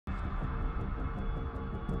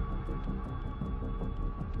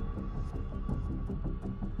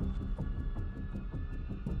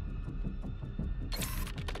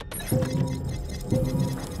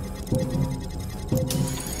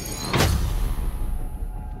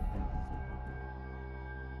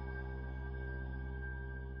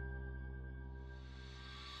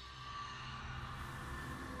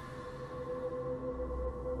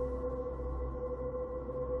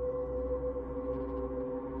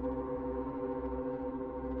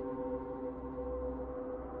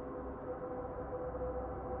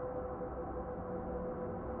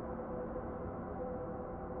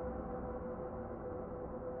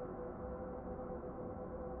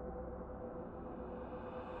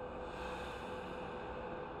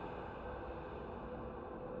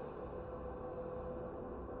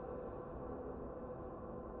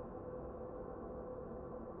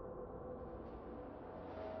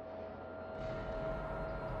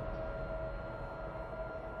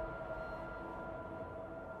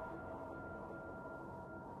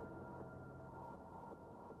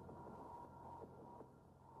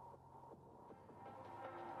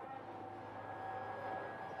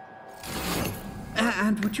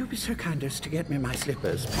And would you be so kind as to get me my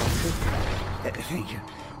slippers? Thank you.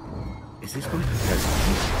 Is this going?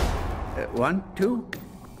 1, 2.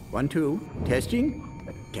 1, 2. Testing.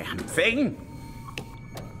 Damn thing.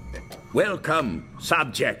 Welcome,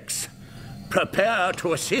 subjects. Prepare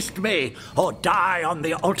to assist me or die on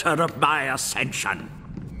the altar of my ascension.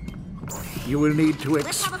 You will need to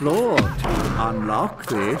explore to unlock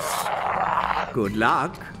this. Good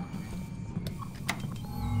luck.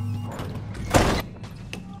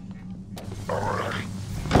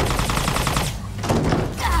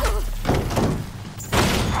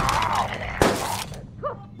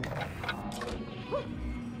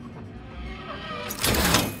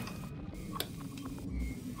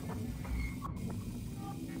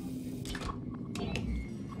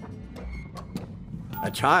 A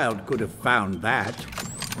child could have found that.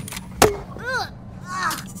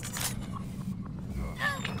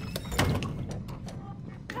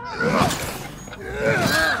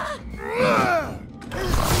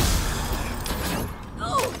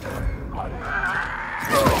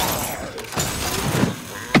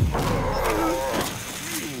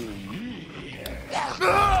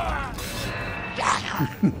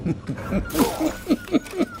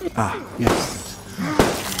 Ah, yes.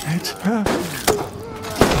 It's perfect.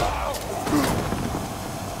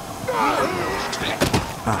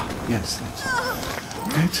 Ah, yes,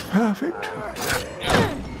 it's perfect.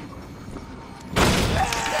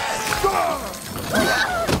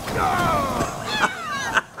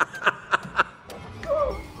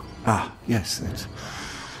 Ah, yes,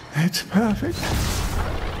 it's perfect.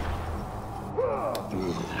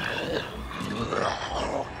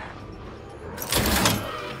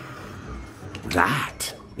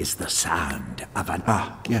 That is the sound of an...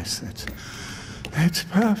 Ah, yes, it's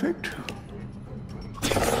perfect.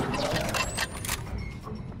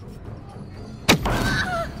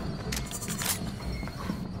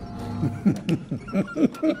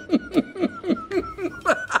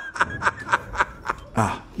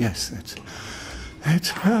 Ah, yes,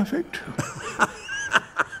 it's perfect.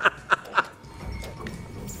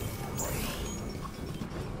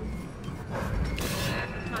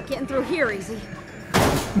 Not getting through here easy.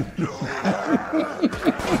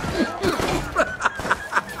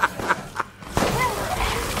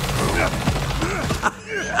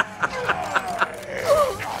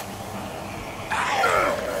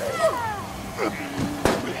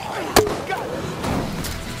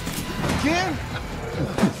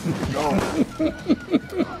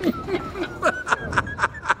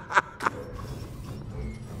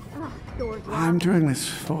 I'm doing this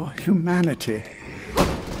for humanity.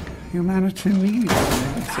 Humanity needs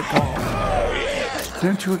support.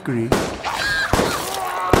 Don't you agree?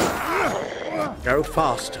 Go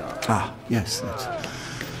faster. Ah, yes,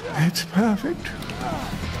 it's perfect.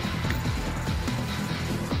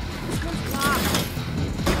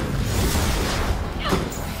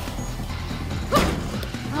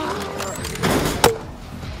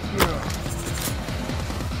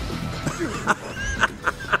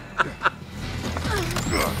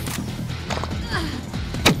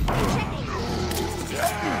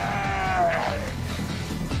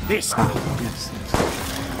 This. Ah, yes,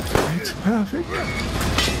 it's perfect.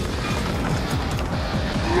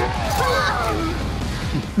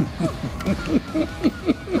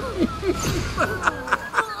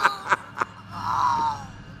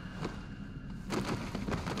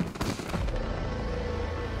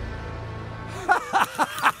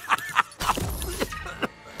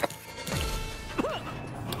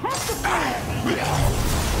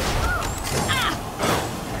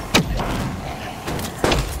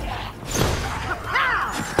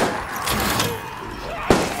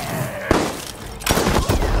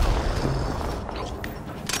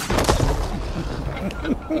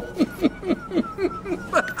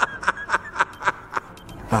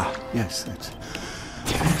 Yes,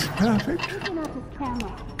 it's perfect.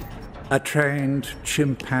 A trained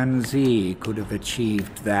chimpanzee could have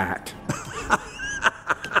achieved that.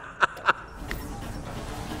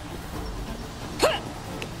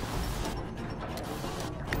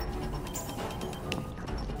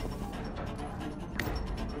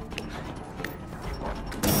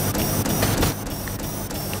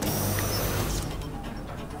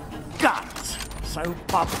 Guns! So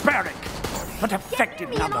barbaric, but effective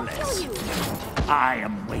nonetheless. I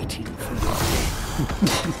am waiting for you.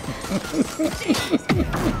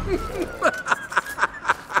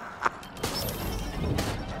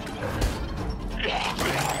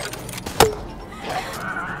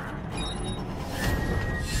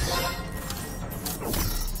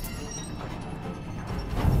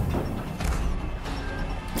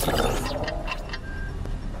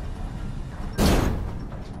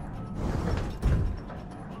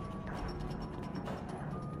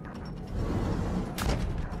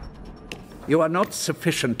 You are not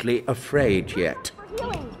sufficiently afraid yet.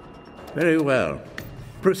 Very well.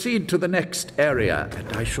 Proceed to the next area,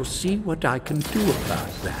 and I shall see what I can do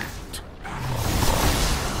about that.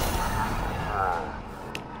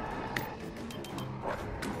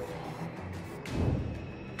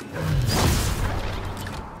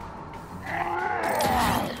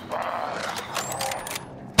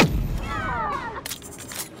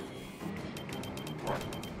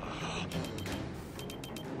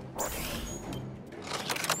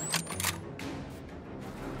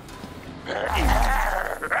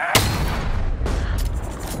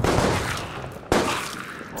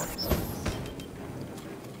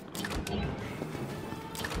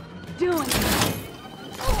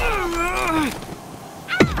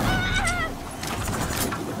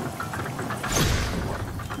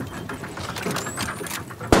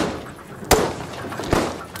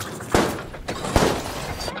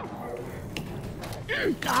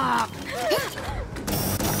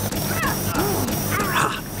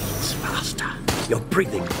 It's faster. Your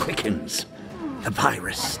breathing quickens. The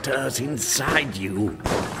virus stirs inside you.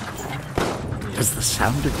 Does the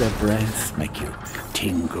sound of their breath make you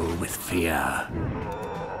tingle with fear?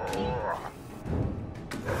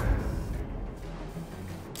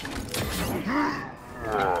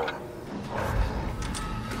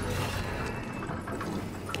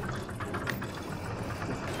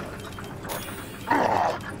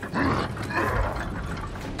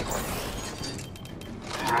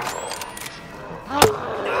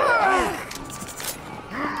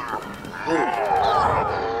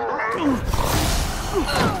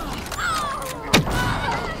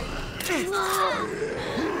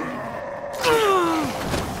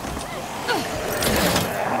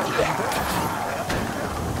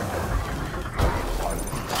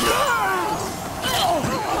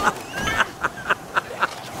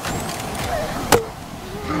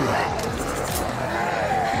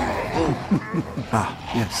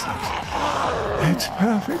 Yes, it's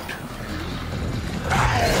perfect.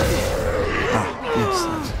 Yes,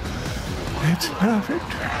 it's perfect.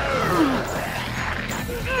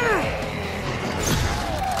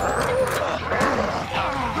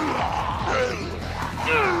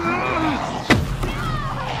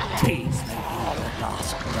 These may be the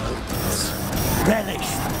last moments. Relish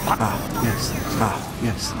the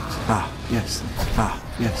fun.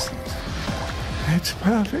 Yes. It's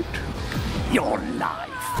perfect. Your life.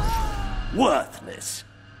 Worthless.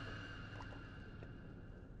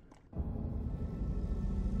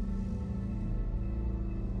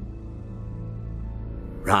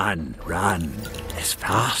 Run. As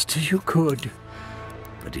fast as you could.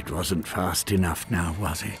 But it wasn't fast enough now,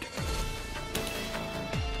 was it?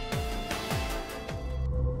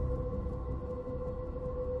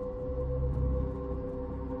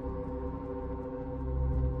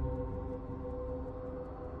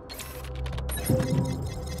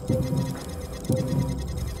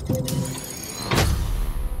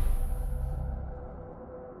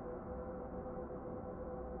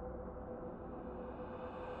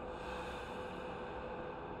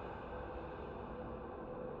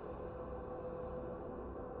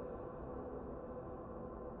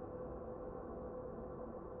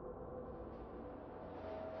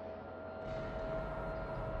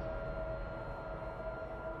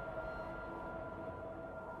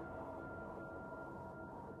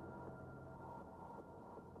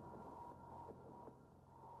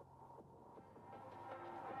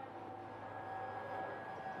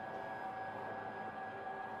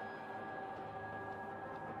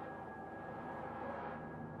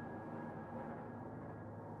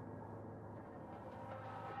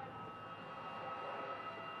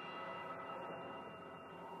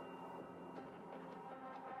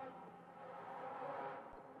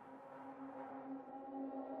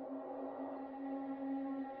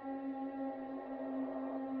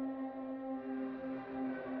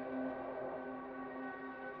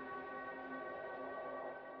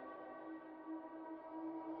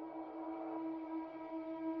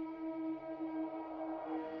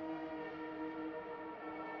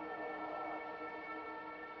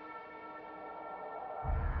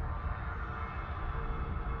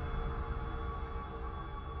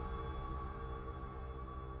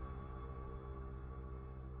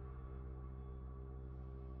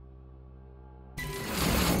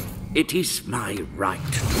 It is my right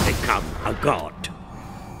to become a god.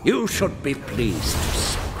 You should be pleased to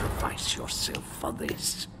sacrifice yourself for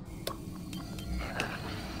this.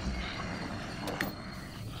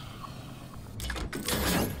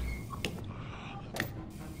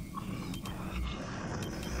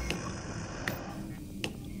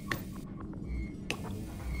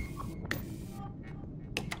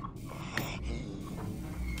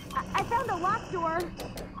 I found a locked door.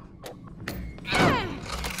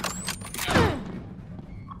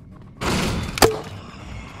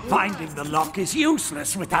 Finding the lock is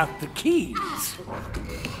useless without the keys.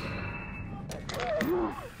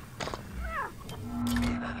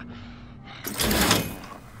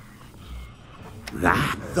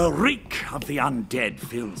 The reek of the undead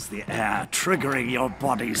fills the air, triggering your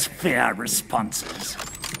body's fear responses.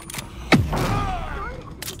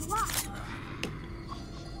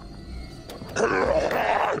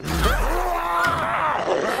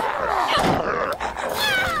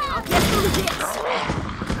 I'll get through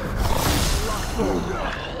this.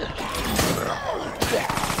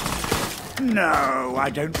 No, I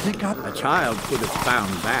don't think a child could have found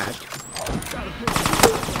that.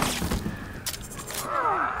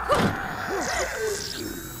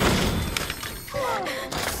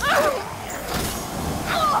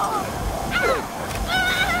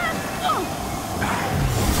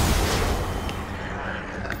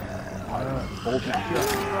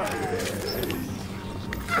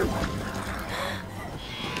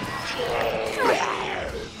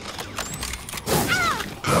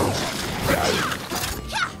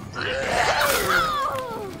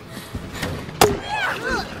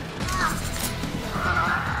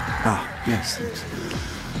 Ah, yes,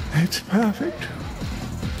 it's perfect.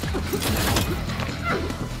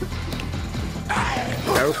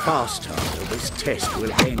 Go faster, or this test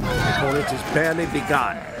will end before it has barely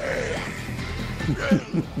begun.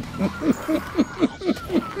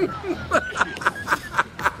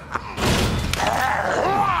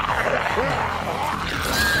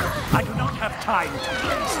 I do not have time to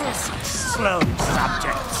waste such slow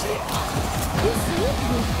subjects. You saved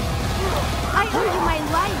me. I owe you my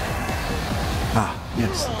life. Ah,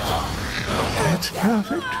 yes. It's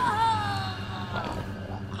perfect.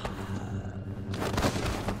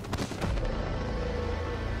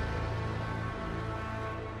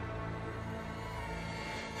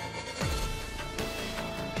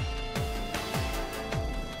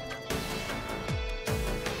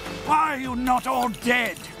 Why are you not all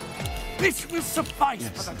dead? This will suffice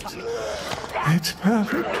for the time. It's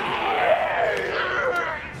perfect.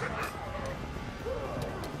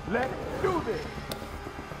 Let's do this!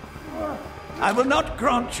 I will not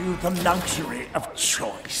grant you the luxury of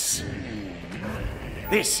choice.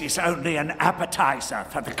 This is only an appetizer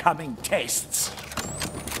for the coming tests.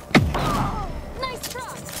 Nice try.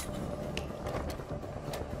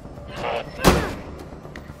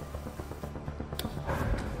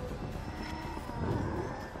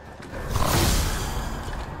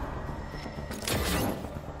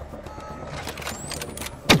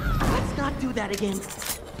 Let's not do that again.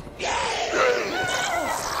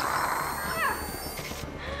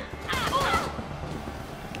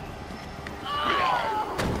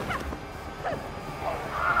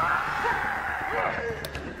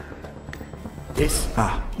 This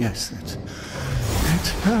Ah, yes, it's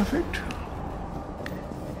perfect.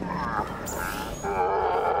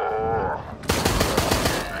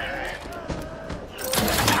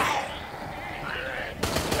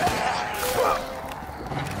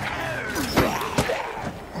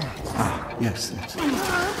 Ah, yes,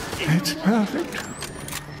 it's perfect.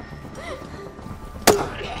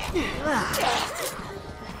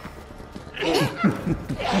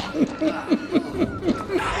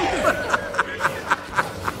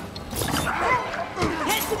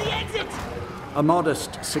 Head to the exit! a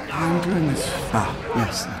modest secondliness. Ah,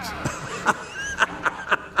 yes,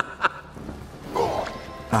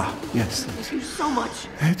 Ah, yes, Thank you so much.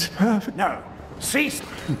 it's perfect. No, cease.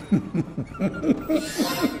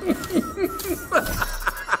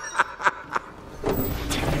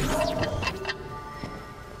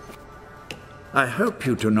 I hope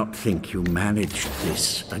you do not think you managed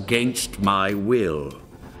this against my will.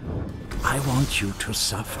 I want you to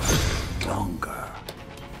suffer longer.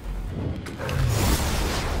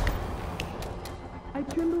 I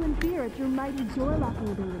tremble in fear at your mighty door locking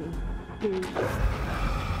ability. Dude.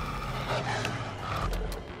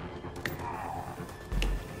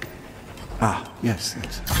 Ah, yes,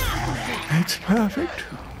 it's perfect.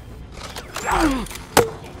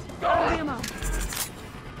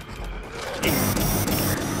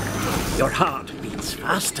 Your heart beats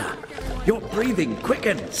faster. Your breathing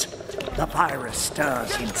quickens. The virus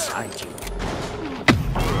stirs inside you.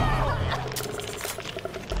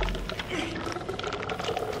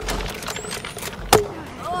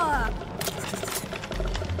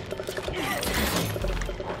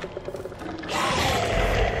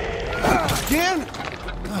 Again?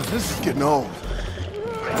 Oh, this is getting old.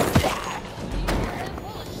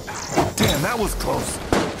 Damn, that was close.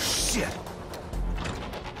 Shit.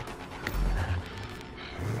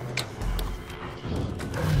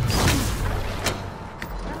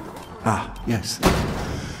 Ah, yes.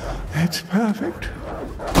 That's perfect.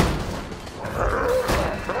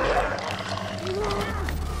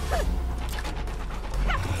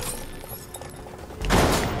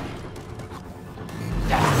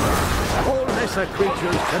 All lesser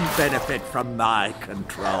creatures can benefit from my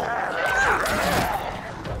control.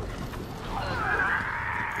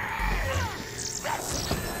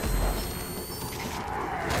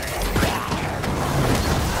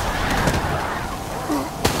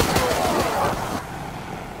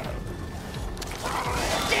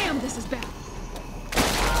 Damn, this is bad.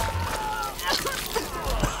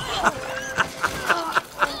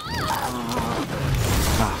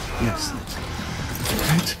 Ah, yes.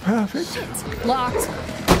 That's perfect. Locked.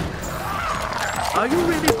 Are you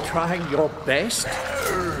really trying your best?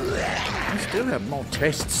 I still have more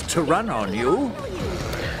tests to run on you.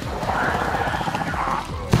 I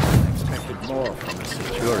expected more from the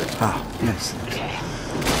security. Ah, yes.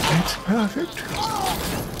 That's perfect.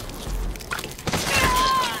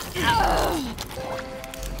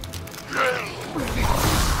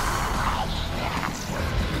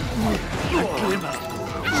 A glimmer.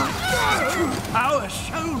 Power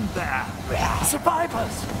shown there.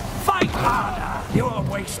 Survivors, fight harder. You are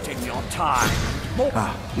wasting your time. More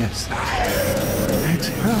Ah, yes. That's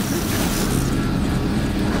perfect.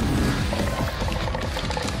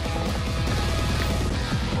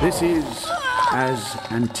 This is as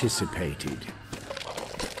anticipated.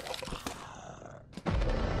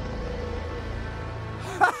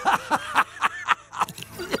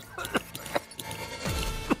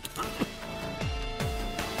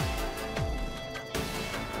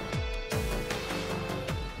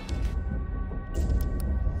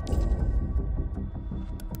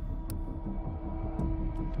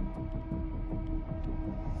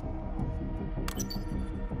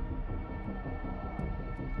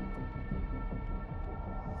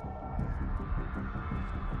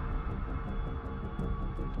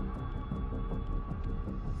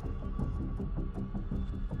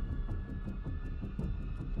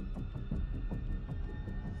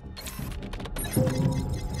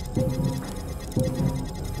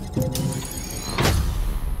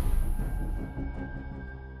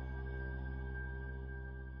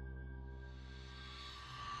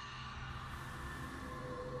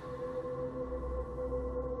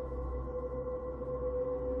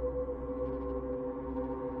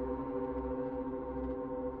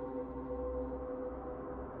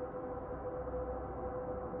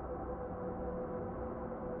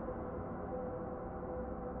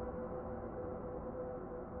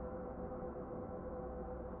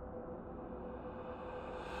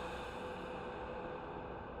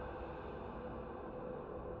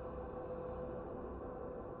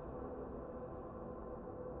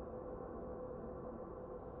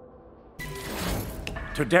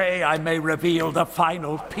 Today I may reveal the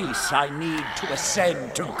final piece I need to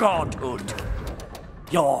ascend to godhood.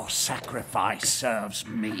 Your sacrifice serves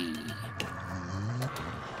me.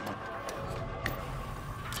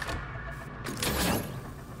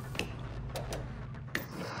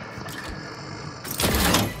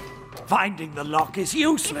 Finding the lock is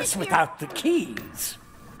useless without the keys.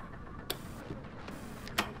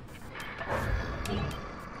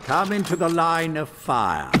 Come into the line of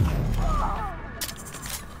fire.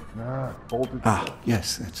 Ah,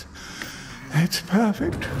 yes, that's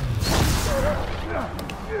perfect.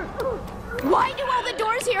 Why do all the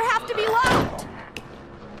doors here have to be locked?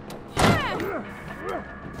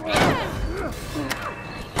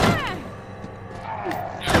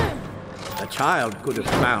 A child could have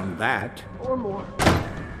found that. Or more.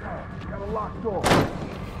 Got a locked door.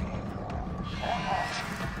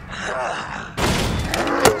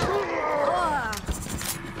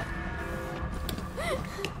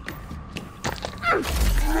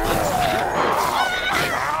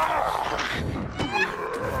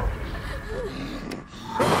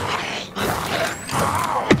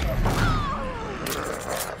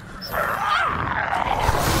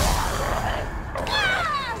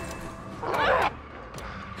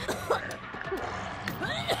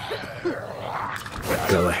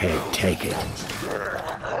 Go ahead, take it.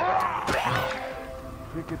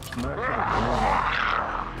 Ticket smack.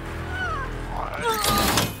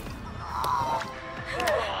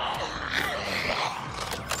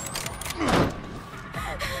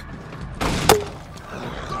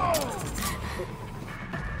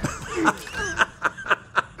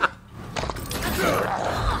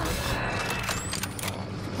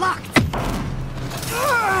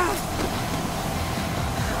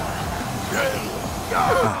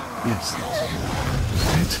 Yes,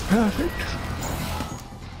 it's perfect.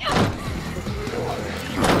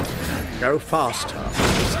 Go faster.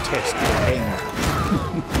 This test will end.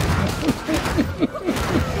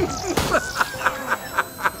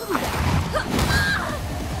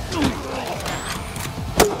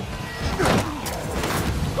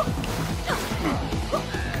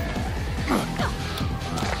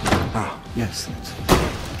 Yes,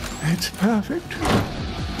 it's perfect.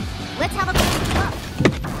 Let's have a close look.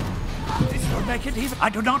 This will make it even. I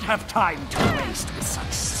do not have time to waste with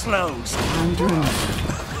such slow. I'm doing it.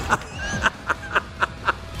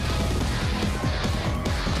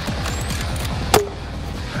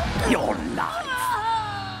 Your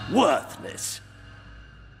life. Worthless.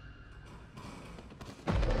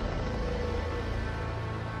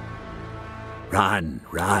 Run,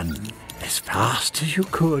 as fast as you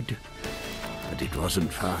could. But it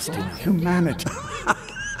wasn't fast enough. Humanity.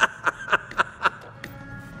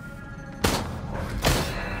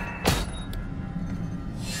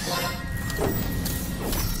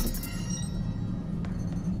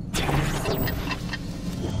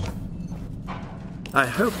 I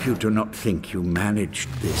hope you do not think you managed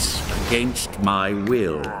this against my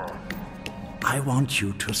will. I want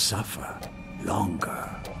you to suffer longer.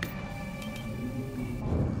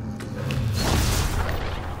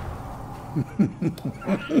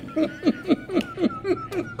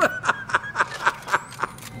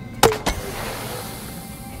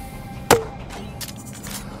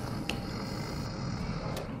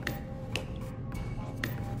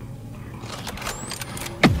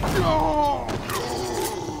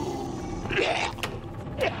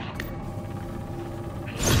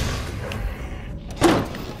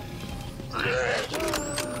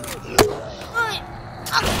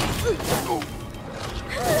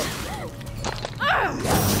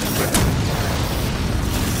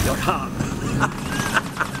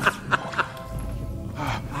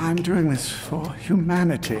 I'm doing this for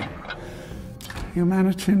humanity.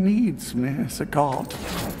 Humanity needs me as a god.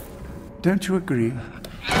 Don't you agree?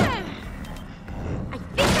 I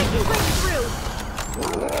think I can break through.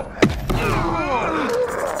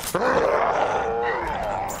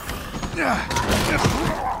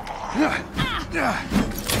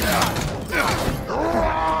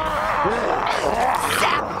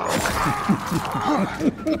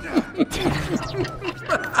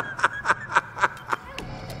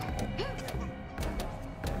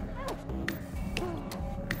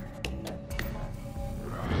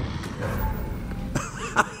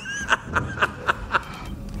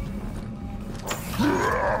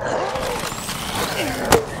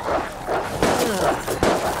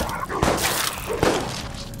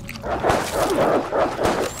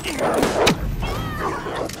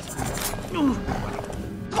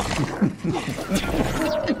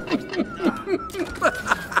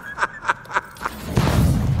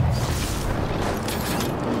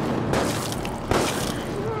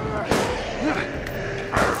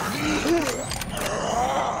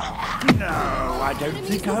 I don't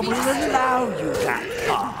think I will allow you that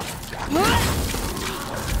far.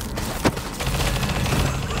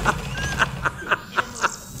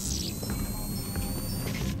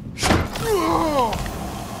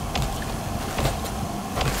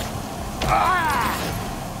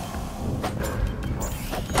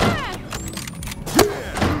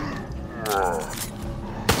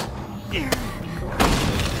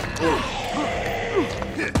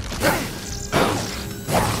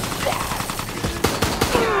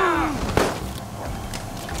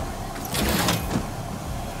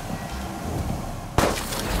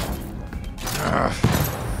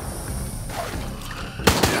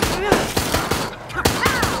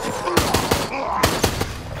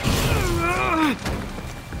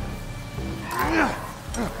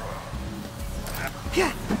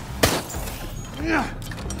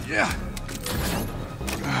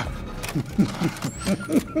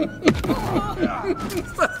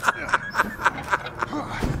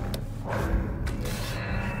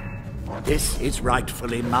 This is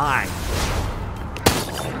rightfully mine.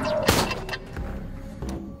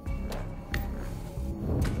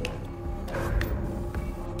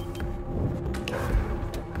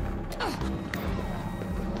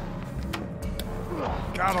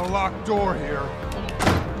 Got a locked door here.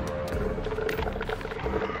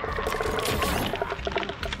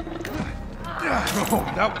 Oh,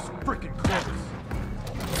 that was freaking close.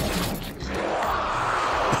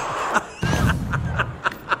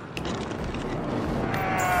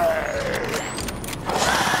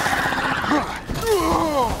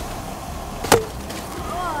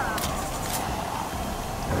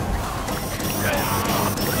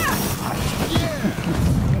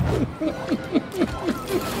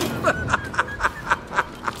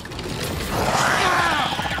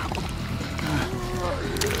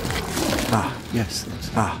 Yes.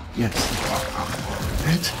 Yes.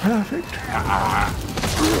 It's perfect.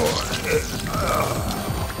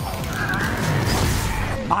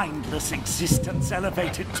 Mindless existence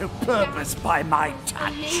elevated to purpose by my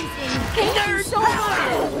touch. Amazing. Thank you so much.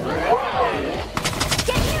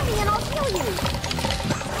 Get near me and I'll heal you.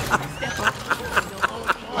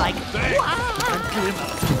 Like a glimmer.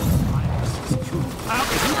 If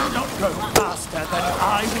you do not go faster, then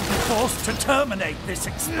I will be forced to terminate this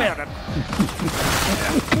experiment.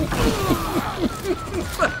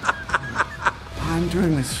 I'm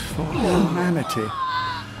doing this for humanity.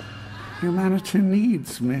 Humanity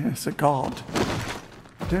needs me as a god.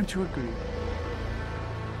 Don't you agree?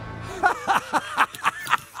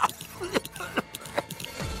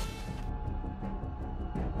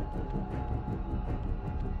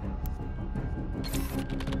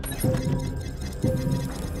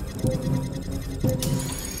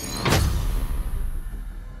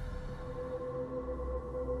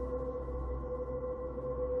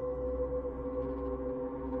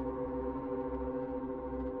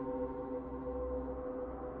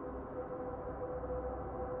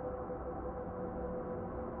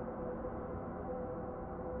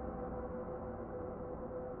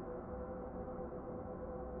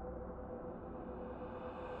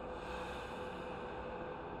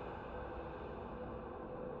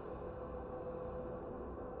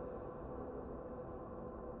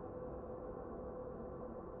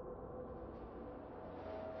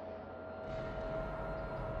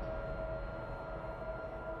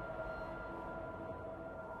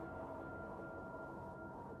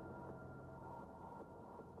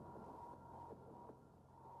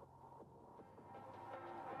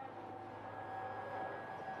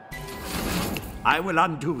 I will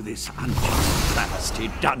undo this unjust travesty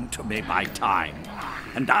done to me by time,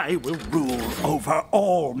 and I will rule over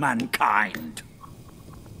all mankind.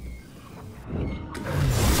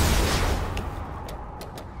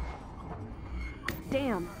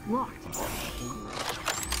 Damn, locked.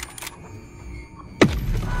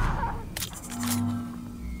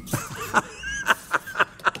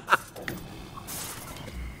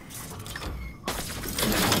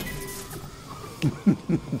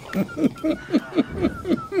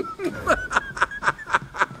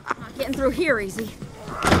 Not getting through here easy.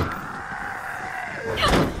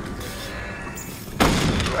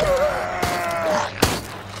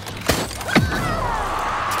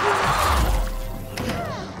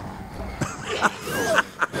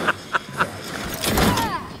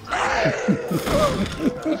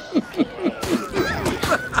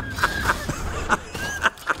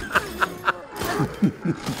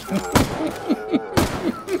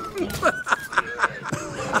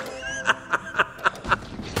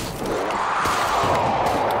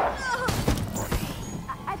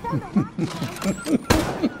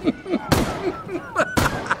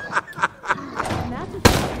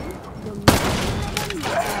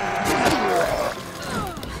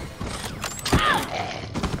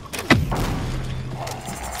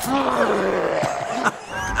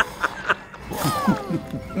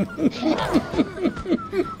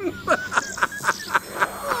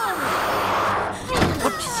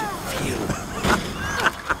 What does it feel?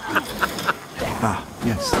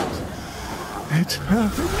 Yes. It's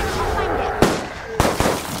perfect.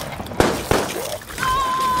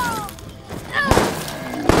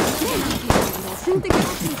 I didn't think I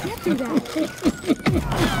could get through that.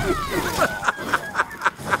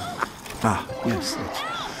 Yes.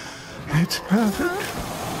 It's perfect.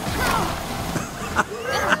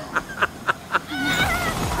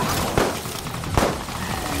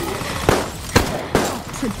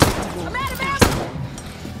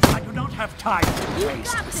 I do not have time to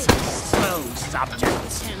waste with such slow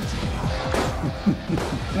subjects. That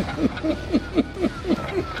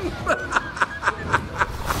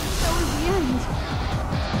was the end.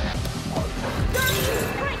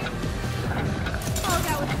 Oh,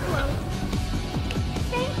 that was close.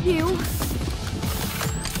 Thank you.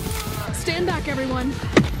 Stand back, everyone.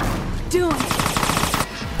 Do it.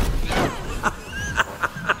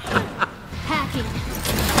 Hacking.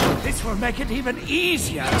 This will make it even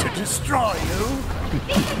easier to destroy you.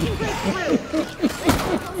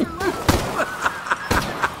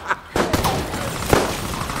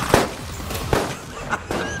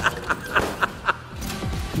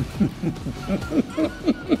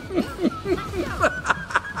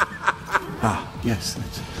 Ah, yes,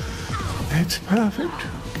 it's perfect.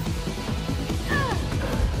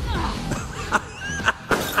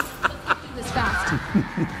 This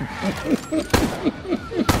fast.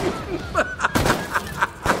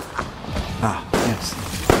 Ah,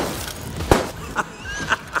 yes.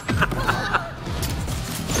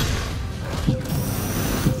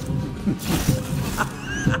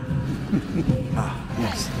 Ah,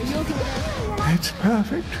 yes. Are you okay? It's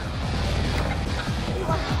perfect.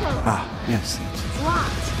 Ah, yes, It's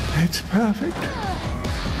locked. it's perfect.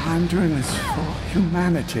 I'm doing this for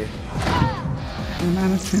humanity.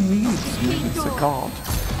 Humanity needs me as a god.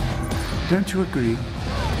 Don't you agree?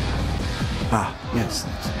 Ah, yes,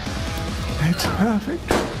 it's perfect.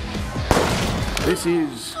 This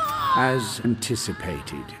is as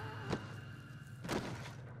anticipated.